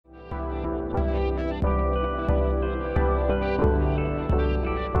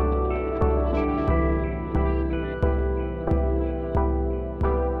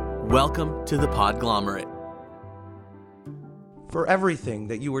Welcome to the Podglomerate. For everything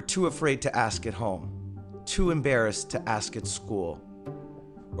that you were too afraid to ask at home, too embarrassed to ask at school,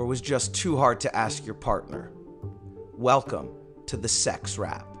 or was just too hard to ask your partner, welcome to the Sex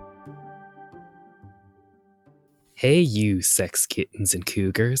Wrap. Hey, you sex kittens and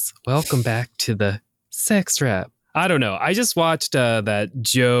cougars. Welcome back to the Sex Wrap. I don't know. I just watched that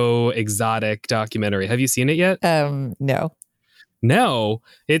Joe Exotic documentary. Have you seen it yet? No. No,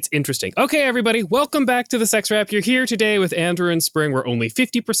 it's interesting. Okay, everybody, welcome back to the Sex Wrap. You're here today with Andrew and Spring, where only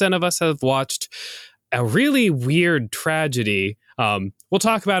 50% of us have watched a really weird tragedy. We'll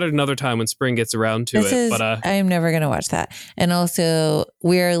talk about it another time when Spring gets around to it. But I'm never going to watch that. And also,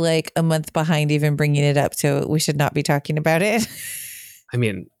 we're like a month behind even bringing it up, so we should not be talking about it. I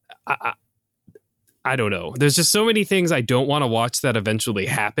mean, I don't know. There's just so many things I don't want to watch that eventually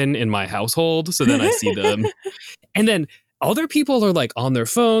happen in my household. So then I see them. And then other people are like on their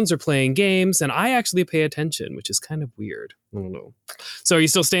phones or playing games, and I actually pay attention, which is kind of weird. I don't know. So are you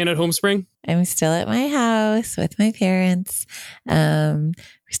still staying at home, Spring? I'm still at my house with my parents. We're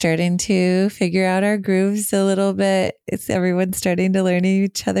starting to figure out our grooves a little bit. Everyone's starting to learn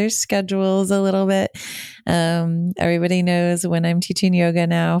each other's schedules a little bit. Everybody knows when I'm teaching yoga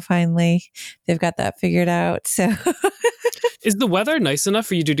now, finally. They've got that figured out. So Is the weather nice enough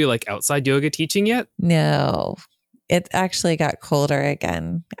for you to do like outside yoga teaching yet? No. It actually got colder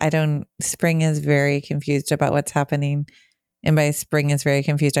again. Spring is very confused about what's happening. And by spring is very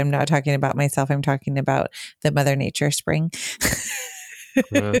confused, I'm not talking about myself. I'm talking about the Mother Nature spring.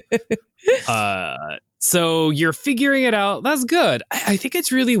 So you're figuring it out. That's good. I think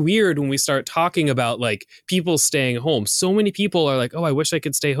it's really weird when we start talking about like people staying home. So many people are like, oh, I wish I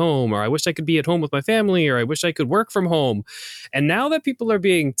could stay home, or I wish I could be at home with my family, or I wish I could work from home. And now that people are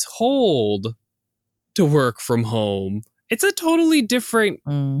being told to work from home, it's a totally different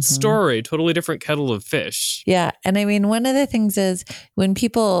story, totally different kettle of fish. Yeah. And I mean, one of the things is when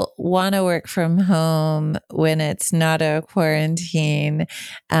people want to work from home, when it's not a quarantine,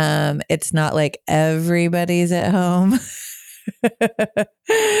 it's not like everybody's at home.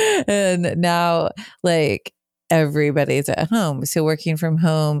 And now, like, everybody's at home. So working from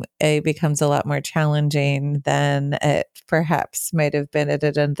home, it becomes a lot more challenging than it perhaps might have been at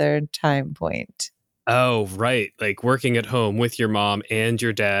another time point. Oh, right. Like working at home with your mom and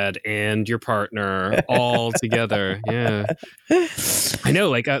your dad and your partner all together. Yeah. I know.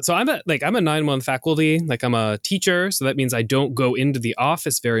 Like, so I'm a 9-month faculty. Like I'm a teacher. So that means I don't go into the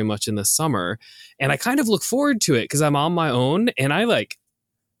office very much in the summer. And I kind of look forward to it because I'm on my own and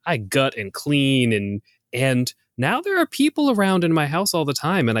I gut and clean and now there are people around in my house all the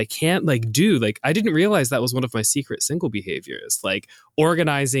time and I can't I didn't realize that was one of my secret single behaviors, like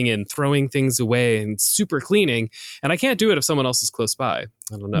organizing and throwing things away and super cleaning. And I can't do it if someone else is close by.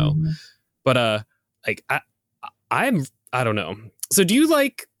 I don't know. Mm-hmm. But I don't know. So do you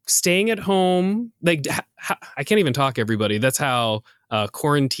like staying at home? Like I can't even talk, everybody. That's how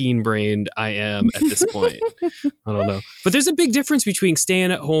quarantine brained I am at this point. I don't know. But there's a big difference between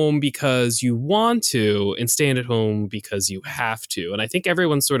staying at home because you want to and staying at home because you have to. And I think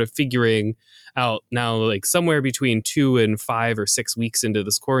everyone's sort of figuring out now, like somewhere between 2 and 5 or 6 weeks into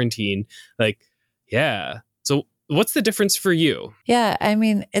this quarantine, like, yeah. So what's the difference for you? Yeah. I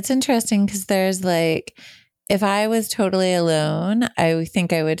mean, it's interesting because there's like, if I was totally alone, I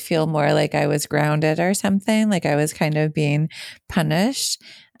think I would feel more like I was grounded or something, like I was kind of being punished.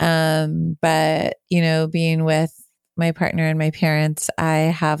 But, being with my partner and my parents, I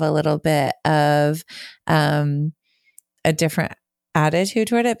have a little bit of a different attitude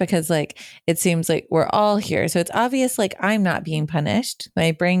toward it because like it seems like we're all here. So it's obvious like I'm not being punished.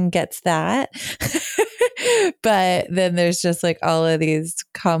 My brain gets that. But then there's just like all of these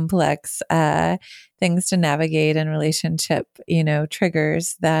complex things to navigate in relationship,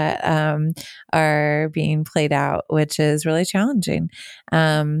 triggers that are being played out, which is really challenging.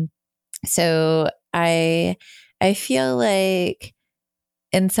 So I feel like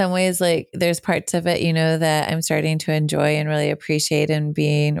in some ways, like there's parts of it, that I'm starting to enjoy and really appreciate and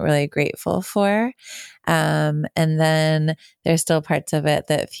being really grateful for. And then there's still parts of it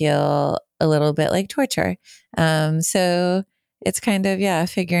that feel a little bit like torture. So it's kind of,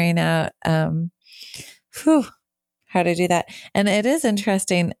 figuring out how to do that. And it is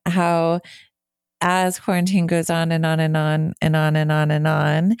interesting how as quarantine goes on and on and on and on and on and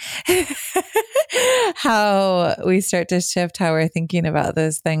on, how we start to shift how we're thinking about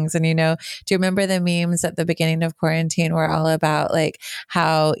those things. And, do you remember the memes at the beginning of quarantine were all about like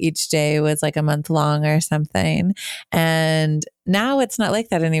how each day was like a month long or something? And now it's not like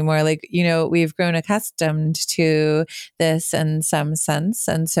that anymore. Like, we've grown accustomed to this in some sense.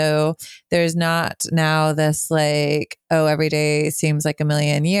 And so there's not now this like, oh, every day seems like a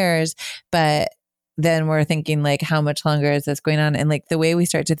million years, but then we're thinking like, how much longer is this going on? And like the way we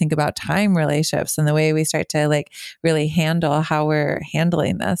start to think about time relationships and the way we start to like really handle how we're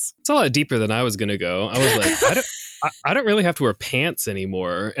handling this. It's a lot deeper than I was going to go. I was like, I don't really have to wear pants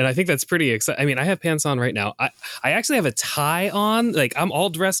anymore. And I think that's pretty exciting. I mean, I have pants on right now. I actually have a tie on. Like, I'm all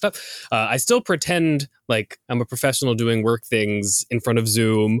dressed up. I still pretend like I'm a professional doing work things in front of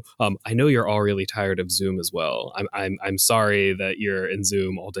Zoom. I know you're all really tired of Zoom as well. I'm sorry that you're in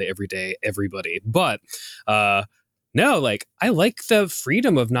Zoom all day, every day, everybody. But no, like I like the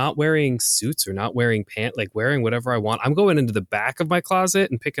freedom of not wearing suits or not wearing pants, like wearing whatever I want. I'm going into the back of my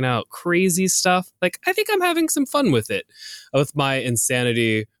closet and picking out crazy stuff. Like I think I'm having some fun with it, with my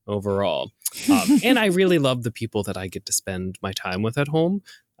insanity overall. And I really love the people that I get to spend my time with at home.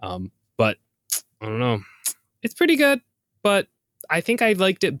 But I don't know, it's pretty good, but I think I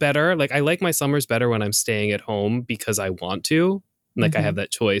liked it better. Like I like my summers better when I'm staying at home because I want to. Like I have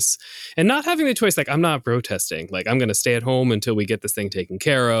that choice, and not having the choice, like I'm not protesting, like I'm going to stay at home until we get this thing taken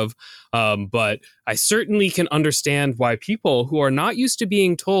care of. But I certainly can understand why people who are not used to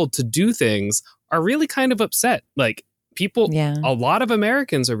being told to do things are really kind of upset. Like people, a lot of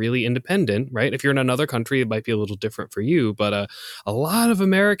Americans are really independent, right? If you're in another country, it might be a little different for you, but a lot of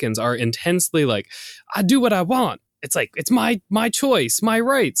Americans are intensely like, I do what I want. It's like, it's my choice, my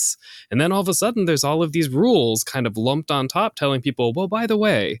rights. And then all of a sudden, there's all of these rules kind of lumped on top telling people, well, by the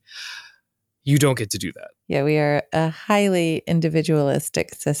way, you don't get to do that. Yeah, we are a highly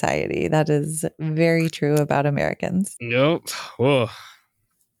individualistic society. That is very true about Americans. Nope. Oh.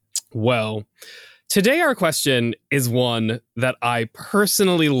 Well, today our question is one that I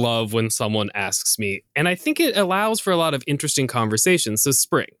personally love when someone asks me, and I think it allows for a lot of interesting conversations. So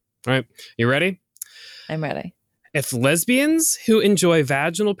Spring, all right? You ready? I'm ready. If lesbians who enjoy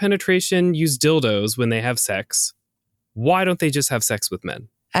vaginal penetration use dildos when they have sex, why don't they just have sex with men?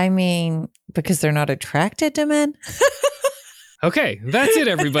 I mean, because they're not attracted to men. Okay, that's it,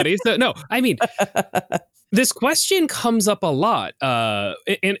 everybody. So, no, I mean, this question comes up a lot.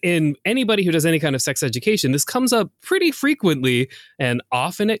 In anybody who does any kind of sex education, this comes up pretty frequently, and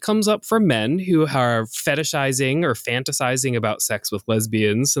often it comes up for men who are fetishizing or fantasizing about sex with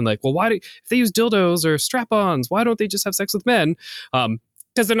lesbians, and like, well, if they use dildos or strap-ons, why don't they just have sex with men?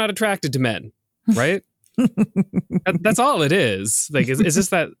 Because they're not attracted to men, right? That's all it is. Like, it's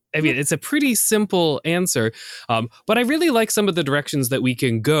just that, I mean, it's a pretty simple answer. But I really like some of the directions that we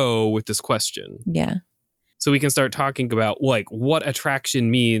can go with this question. Yeah. So we can start talking about like what attraction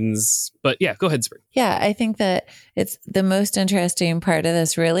means. But yeah, go ahead, Spring. Yeah, I think that it's the most interesting part of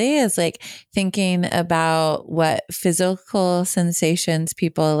this really is like thinking about what physical sensations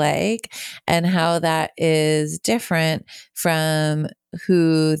people like and how that is different from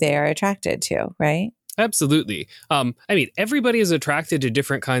who they are attracted to, right? Absolutely. I mean, everybody is attracted to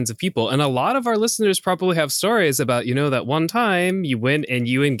different kinds of people. And a lot of our listeners probably have stories about, that one time you went and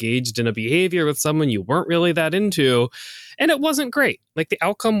you engaged in a behavior with someone you weren't really that into, and it wasn't great. Like the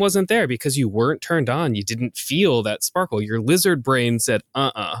outcome wasn't there because you weren't turned on. You didn't feel that sparkle. Your lizard brain said,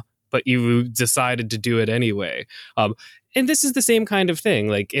 but you decided to do it anyway. And this is the same kind of thing.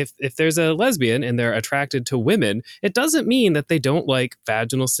 Like if there's a lesbian and they're attracted to women, it doesn't mean that they don't like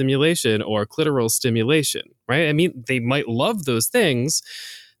vaginal stimulation or clitoral stimulation, right? I mean, they might love those things.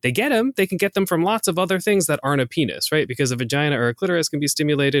 They get them. They can get them from lots of other things that aren't a penis, right? Because a vagina or a clitoris can be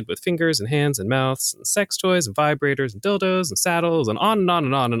stimulated with fingers and hands and mouths and sex toys and vibrators and dildos and saddles and on and on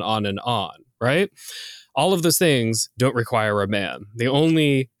and on and on and on, right? All of those things don't require a man. The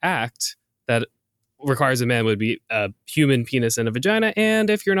only act that requires a man would be a human penis and a vagina. And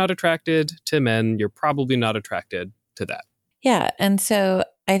if you're not attracted to men, you're probably not attracted to that. Yeah. And so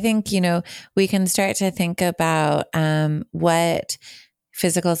I think, we can start to think about what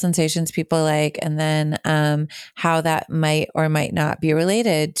physical sensations people like, and then how that might or might not be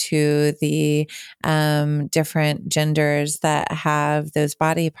related to the different genders that have those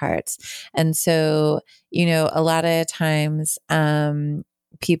body parts. And so, a lot of times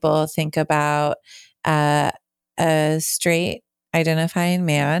people think about a straight identifying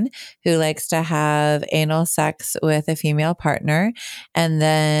man who likes to have anal sex with a female partner, and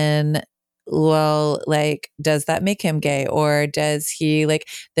then does that make him gay, or does he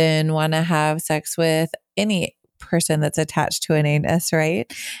then want to have sex with any person that's attached to an anus,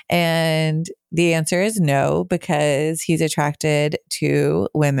 right? And the answer is no, because he's attracted to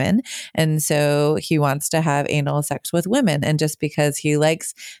women. And so he wants to have anal sex with women. And just because he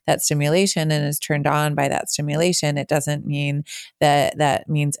likes that stimulation and is turned on by that stimulation, it doesn't mean that that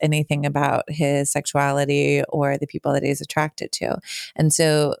means anything about his sexuality or the people that he's attracted to. And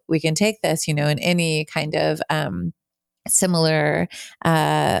so we can take this, in any kind of similar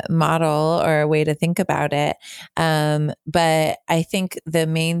model or a way to think about it. But I think the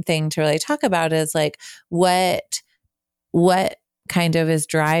main thing to really talk about is like what kind of is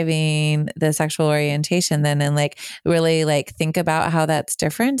driving the sexual orientation then, and like really like think about how that's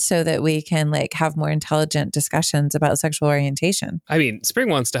different so that we can like have more intelligent discussions about sexual orientation. I mean, Spring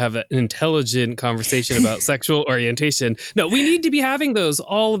wants to have an intelligent conversation about sexual orientation. No, we need to be having those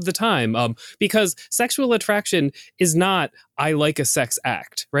all of the time, because sexual attraction is not I like a sex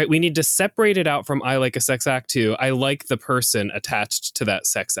act, right? We need to separate it out from I like a sex act to I like the person attached to that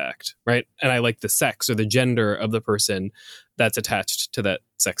sex act, right? And I like the sex or the gender of the person that's attached to that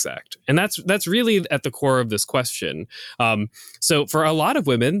sex act. And that's really at the core of this question. So for a lot of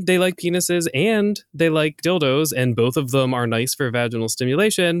women, they like penises and they like dildos, and both of them are nice for vaginal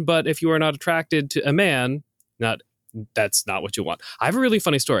stimulation. But if you are not attracted to a man, that's not what you want. I have a really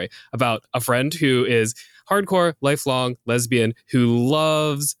funny story about a friend who is hardcore, lifelong lesbian who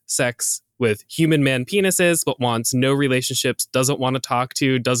loves sex with human man penises, but wants no relationships, doesn't want to talk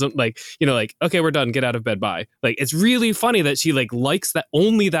to, doesn't like, okay, we're done, get out of bed, bye. Like, it's really funny that she likes that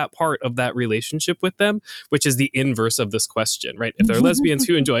only that part of that relationship with them, which is the inverse of this question, right? If they're lesbians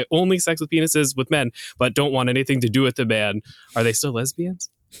who enjoy only sex with penises with men, but don't want anything to do with the man, are they still lesbians?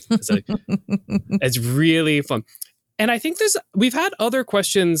 It's really fun. And I think we've had other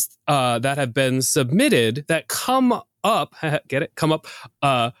questions that have been submitted that come up,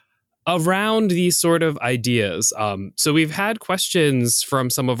 around these sort of ideas. So we've had questions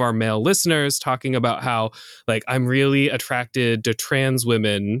from some of our male listeners talking about how, like, I'm really attracted to trans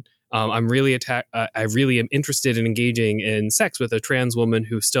women. I really am interested in engaging in sex with a trans woman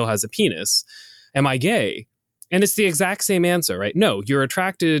who still has a penis. Am I gay? And it's the exact same answer, right? No, you're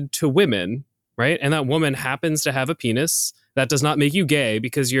attracted to women, right? And that woman happens to have a penis. That does not make you gay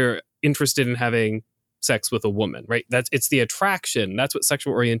because you're interested in having sex with a woman, right? It's the attraction. That's what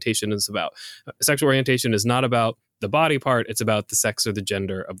sexual orientation is about. Sexual orientation is not about the body part. It's about the sex or the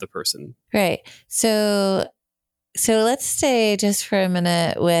gender of the person. Right. So let's stay just for a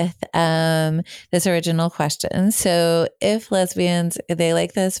minute with this original question. So if lesbians, they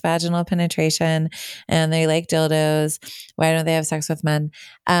like this vaginal penetration and they like dildos, why don't they have sex with men?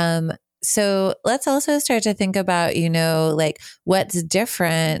 So let's also start to think about, like what's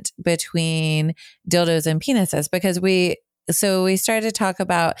different between dildos and penises, because we started to talk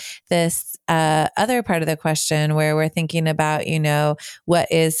about this other part of the question where we're thinking about, what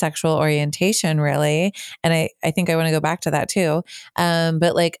is sexual orientation really? And I think I want to go back to that too.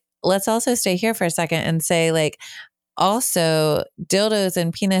 But like, let's also stay here for a second and say like, also dildos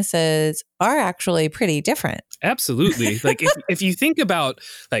and penises are actually pretty different. Absolutely. Like if you think about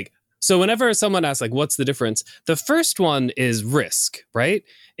like, so whenever someone asks, like, what's the difference? The first one is risk, right?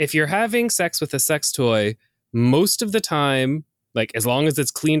 If you're having sex with a sex toy, most of the time, like, as long as it's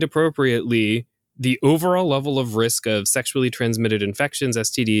cleaned appropriately, the overall level of risk of sexually transmitted infections,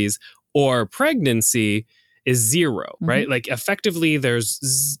 STDs, or pregnancy is zero, right? Like, effectively, there's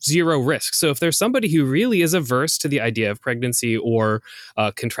zero risk. So if there's somebody who really is averse to the idea of pregnancy or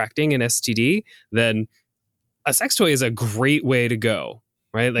contracting an STD, then a sex toy is a great way to go.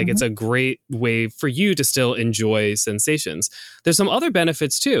 Right? Like it's a great way for you to still enjoy sensations. There's some other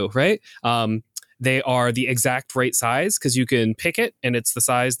benefits too, right? They are the exact right size because you can pick it and it's the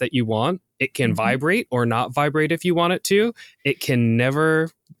size that you want. It can vibrate or not vibrate if you want it to. It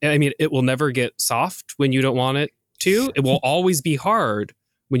will never get soft when you don't want it to. It will always be hard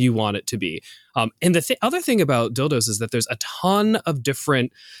when you want it to be. And the other thing about dildos is that there's a ton of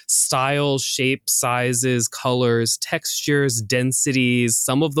different styles, shapes, sizes, colors, textures, densities.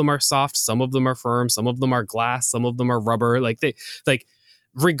 Some of them are soft, some of them are firm, some of them are glass, some of them are rubber.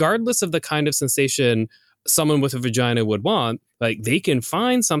 Regardless of the kind of sensation someone with a vagina would want, like they can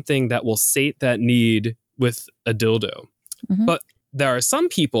find something that will sate that need with a dildo. But there are some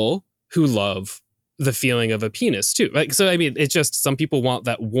people who love the feeling of a penis too. Like, so, I mean, it's just some people want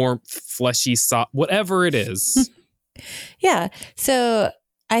that warmth, fleshy, soft, whatever it is. Yeah. So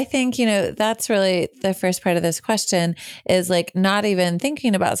I think, that's really the first part of this question is like not even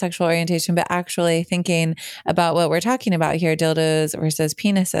thinking about sexual orientation, but actually thinking about what we're talking about here, dildos versus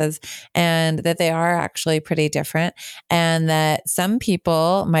penises, and that they are actually pretty different, and that some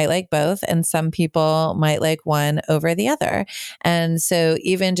people might like both and some people might like one over the other. And so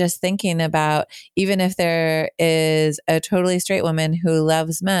even just thinking about, even if there is a totally straight woman who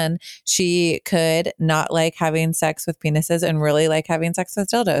loves men, she could not like having sex with penises and really like having sex with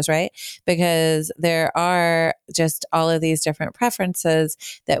dildos, right? Because there are just all of these different preferences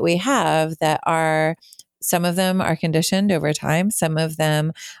that we have that are, some of them are conditioned over time. Some of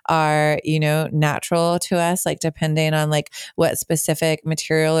them are, natural to us, like depending on like what specific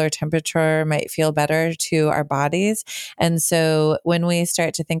material or temperature might feel better to our bodies. And so when we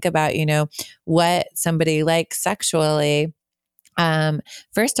start to think about, what somebody likes sexually,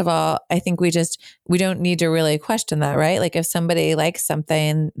 first of all, I think we don't need to really question that, right? Like if somebody likes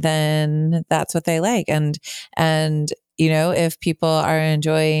something, then that's what they like. And, if people are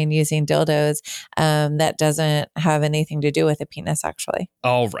enjoying using dildos, that doesn't have anything to do with a penis, actually.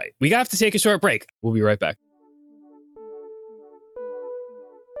 All right. We have to take a short break. We'll be right back.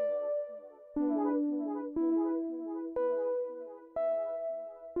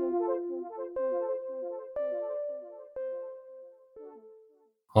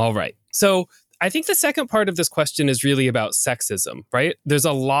 All right. So I think the second part of this question is really about sexism, right? There's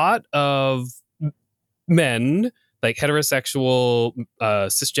a lot of men, like heterosexual,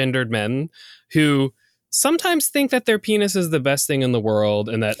 cisgendered men, who sometimes think that their penis is the best thing in the world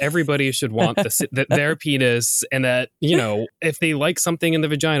and that everybody should want their penis, and that, if they like something in the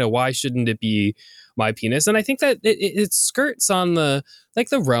vagina, why shouldn't it be my penis? And I think that it skirts on the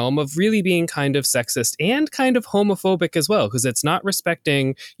realm of really being kind of sexist and kind of homophobic as well, because it's not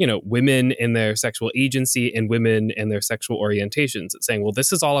respecting, women in their sexual agency and women and their sexual orientations. It's saying, well,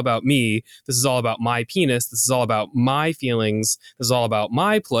 this is all about me. This is all about my penis. This is all about my feelings. This is all about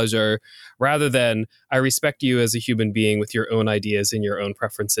my pleasure, rather than I respect you as a human being with your own ideas and your own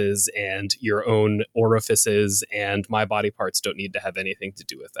preferences and your own orifices, and my body parts don't need to have anything to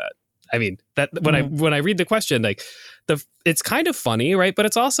do with that. I mean, that when I read the question, like it's kind of funny, right? But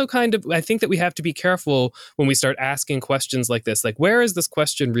it's also kind of, I think that we have to be careful when we start asking questions like this. Like, where is this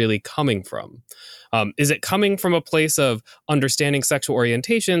question really coming from? Is it coming from a place of understanding sexual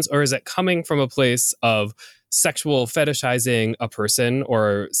orientations, or is it coming from a place of sexual fetishizing a person,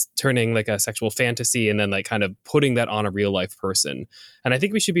 or turning like a sexual fantasy and then like kind of putting that on a real life person? And I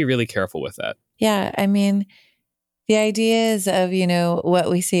think we should be really careful with that. Yeah, I mean, the ideas of, what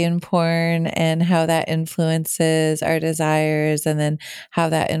we see in porn and how that influences our desires, and then how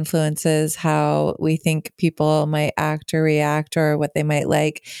that influences how we think people might act or react or what they might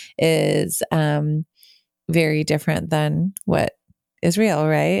like, is very different than what is real,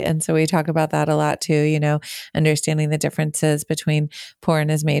 right? And so we talk about that a lot too, understanding the differences between porn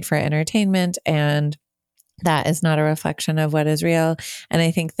is made for entertainment and that is not a reflection of what is real. And I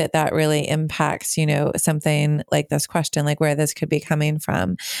think that really impacts, something like this question, like where this could be coming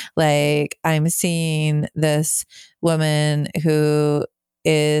from. Like, I'm seeing this woman who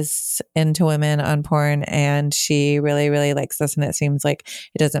is into women on porn, and she really, really likes this. And it seems like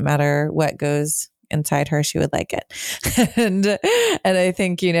it doesn't matter what goes inside her, she would like it. and I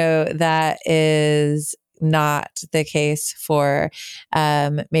think, that is not the case for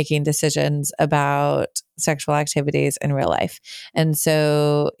making decisions about sexual activities in real life. And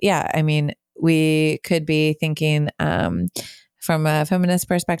so, yeah, I mean, we could be thinking from a feminist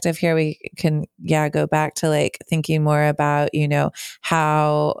perspective here, we can, go back to like thinking more about,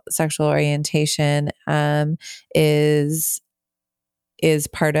 how sexual orientation is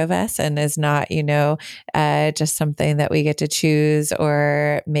part of us and is not, just something that we get to choose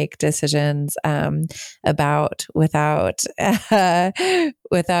or make decisions about without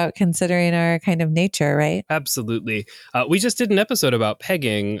considering our kind of nature, right? Absolutely. We just did an episode about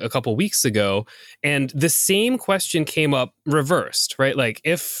pegging a couple weeks ago, and the same question came up reversed, right? Like,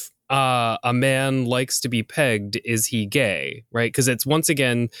 if a man likes to be pegged, is he gay, right? Because it's once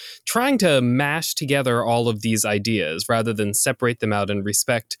again trying to mash together all of these ideas rather than separate them out and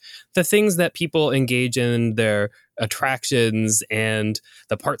respect the things that people engage in, their attractions and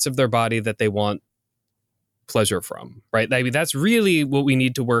the parts of their body that they want pleasure from, right? I mean, that's really what we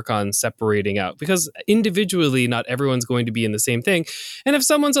need to work on separating out, because individually, not everyone's going to be in the same thing. And if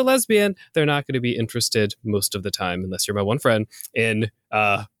someone's a lesbian, they're not going to be interested most of the time, unless you're my one friend, in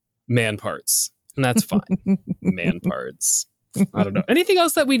man parts. And that's fine. Man parts. I don't know. Anything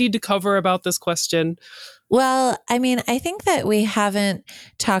else that we need to cover about this question? Well, I mean, I think that we haven't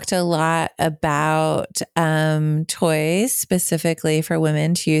talked a lot about toys specifically for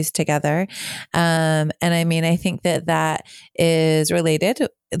women to use together. And I mean, I think that that is related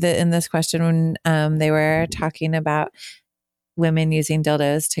in this question when they were talking about women using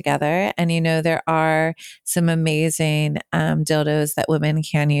dildos together. And, there are some amazing dildos that women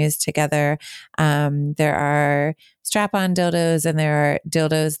can use together. There are strap-on dildos, and there are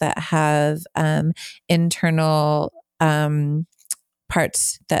dildos that have internal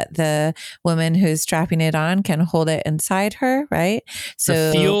parts that the woman who's strapping it on can hold it inside her, right?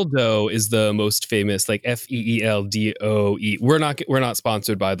 So the Feeldo is the most famous, like FEELDOE. We're not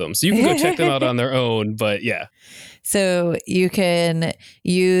sponsored by them, so you can go check them out on their own. But yeah. So you can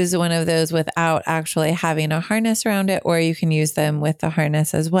use one of those without actually having a harness around it, or you can use them with the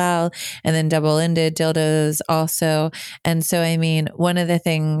harness as well. And then double-ended dildos also. And so, I mean, one of the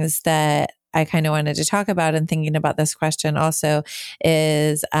things that I kind of wanted to talk about and thinking about this question also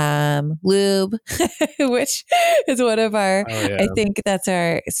is lube, which is one of our, I think that's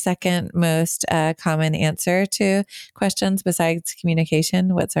our second most common answer to questions besides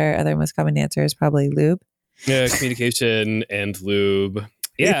communication. What's our other most common answer is probably lube. Yeah, communication and lube.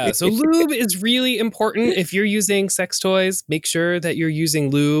 Yeah, so lube is really important. If you're using sex toys, make sure that you're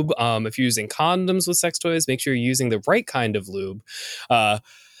using lube. If you're using condoms with sex toys, make sure you're using the right kind of lube.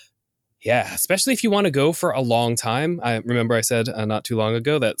 Yeah, especially if you want to go for a long time. I remember I said not too long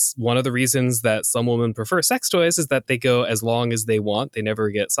ago, that's one of the reasons that some women prefer sex toys is that they go as long as they want. They never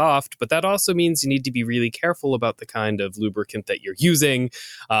get soft. But that also means you need to be really careful about the kind of lubricant that you're using.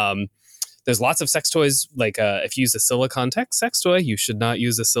 There's lots of sex toys, like if you use a silicone sex toy, you should not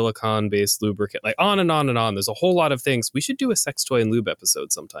use a silicone-based lubricant, like on and on and on. There's a whole lot of things. We should do a sex toy and lube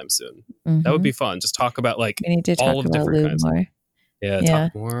episode sometime soon. Mm-hmm. That would be fun. Just talk about like we need to all talk of the about different lube kinds. More. Yeah,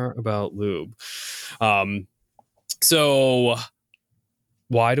 talk more about lube. So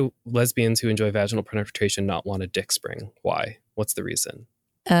why do lesbians who enjoy vaginal penetration not want a dick spring? Why? What's the reason?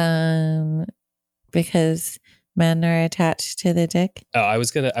 Because men are attached to the dick. Oh, I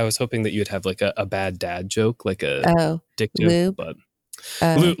was hoping that you'd have like a bad dad joke, like a dick joke, lube? but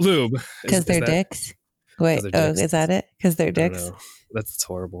lube. Because they're dicks? Wait, is that it? Because they're dicks? That's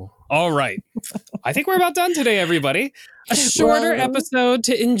horrible. All right. I think we're about done today, everybody. A shorter episode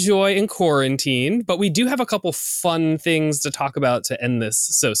to enjoy in quarantine, but we do have a couple fun things to talk about to end this.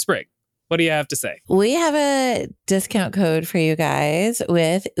 So, Sprig, what do you have to say? We have a discount code for you guys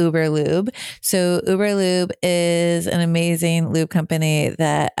with Uber Lube. So Uber Lube is an amazing lube company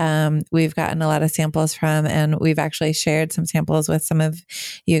that we've gotten a lot of samples from, and we've actually shared some samples with some of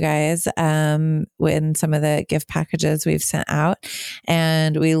you guys in some of the gift packages we've sent out.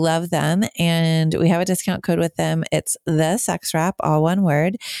 And we love them. And we have a discount code with them. It's the Sex Wrap, all one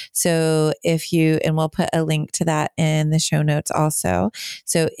word. So and we'll put a link to that in the show notes also.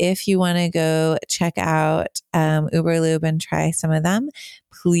 So if you want to go check out Uber Lube and try some of them,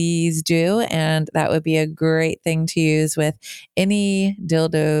 please do. And that would be a great thing to use with any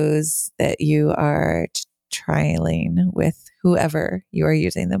dildos that you are trialing with whoever you are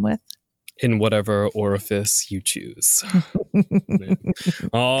using them with. In whatever orifice you choose.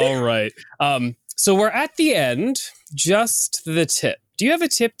 All right. So we're at the end. Just the tip. Do you have a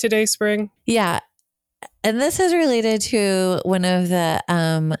tip today, Spring? Yeah. And this is related to one of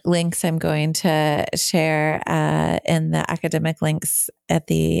the links I'm going to share in the academic links at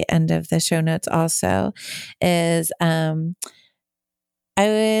the end of the show notes also is I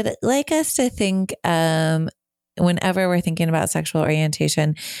would like us to think whenever we're thinking about sexual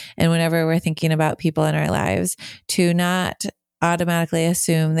orientation and whenever we're thinking about people in our lives to not automatically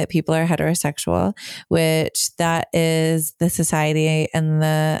assume that people are heterosexual, which that is the society and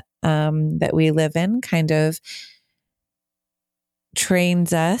the that we live in kind of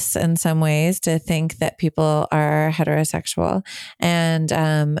trains us in some ways to think that people are heterosexual. And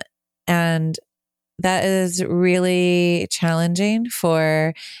that is really challenging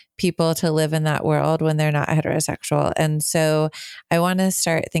for people to live in that world when they're not heterosexual. And so I want to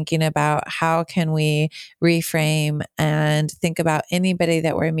start thinking about how can we reframe and think about anybody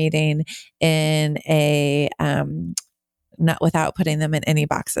that we're meeting in a not without putting them in any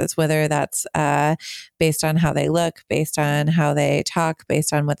boxes, whether that's based on how they look, based on how they talk,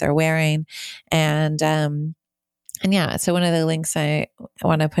 based on what they're wearing. And yeah, so one of the links I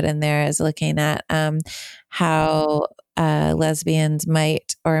want to put in there is looking at how lesbians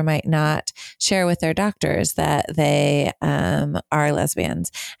might or might not share with their doctors that they are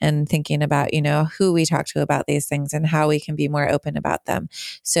lesbians, and thinking about, who we talk to about these things and how we can be more open about them.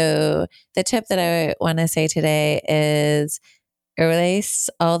 So the tip that I want to say today is erase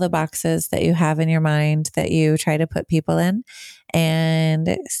all the boxes that you have in your mind that you try to put people in,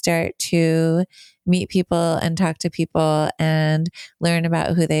 and start to meet people and talk to people and learn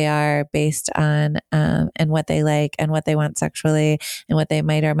about who they are based on and what they like and what they want sexually and what they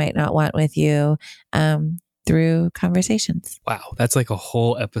might or might not want with you through conversations. Wow, that's like a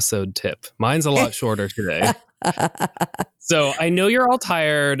whole episode tip. Mine's a lot shorter today. So I know you're all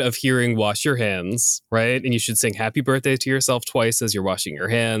tired of hearing wash your hands, right? And you should sing happy birthday to yourself twice as you're washing your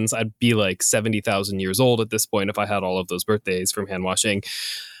hands. I'd be like 70,000 years old at this point if I had all of those birthdays from hand washing.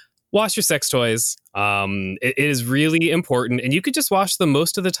 Wash your sex toys. It is really important. And you could just wash them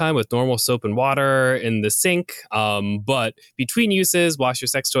most of the time with normal soap and water in the sink. But between uses, wash your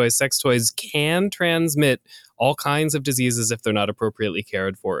sex toys. Sex toys can transmit all kinds of diseases if they're not appropriately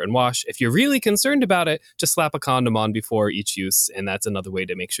cared for and washed. If you're really concerned about it, just slap a condom on before each use. And that's another way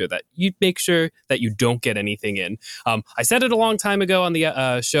to make sure that you don't get anything in. I said it a long time ago on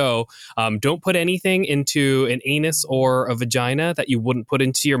the show. Don't put anything into an anus or a vagina that you wouldn't put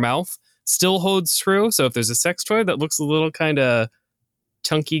into your mouth. Still holds true. So if there's a sex toy that looks a little kind of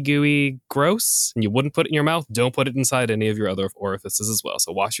chunky, gooey, gross, and you wouldn't put it in your mouth, don't put it inside any of your other orifices as well.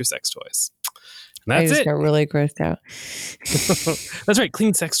 So wash your sex toys. And that's I just got really grossed out. That's right.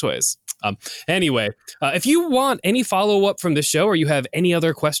 Clean sex toys. Anyway, if you want any follow-up from the show or you have any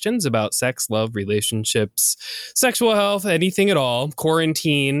other questions about sex, love, relationships, sexual health, anything at all,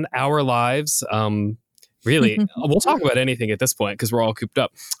 quarantine, our lives, really, we'll talk about anything at this point because we're all cooped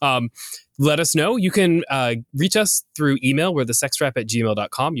up. Let us know. You can reach us through email. We're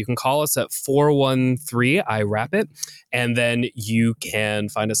thesexwrap@gmail.com. You can call us at 413-I-WRAP-IT. And then you can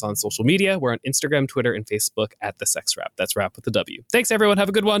find us on social media. We're on Instagram, Twitter, and Facebook at The Sex Wrap. That's Wrap with a W. Thanks, everyone. Have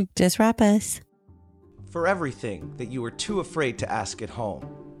a good one. Just wrap us. For everything that you were too afraid to ask at home,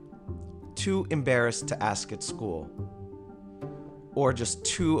 too embarrassed to ask at school, or just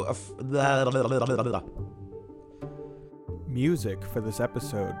too... Music for this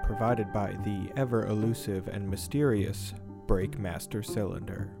episode provided by the ever-elusive and mysterious Breakmaster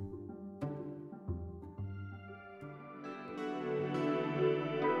Cylinder.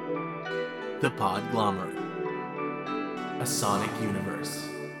 The Podglomerate. A sonic universe.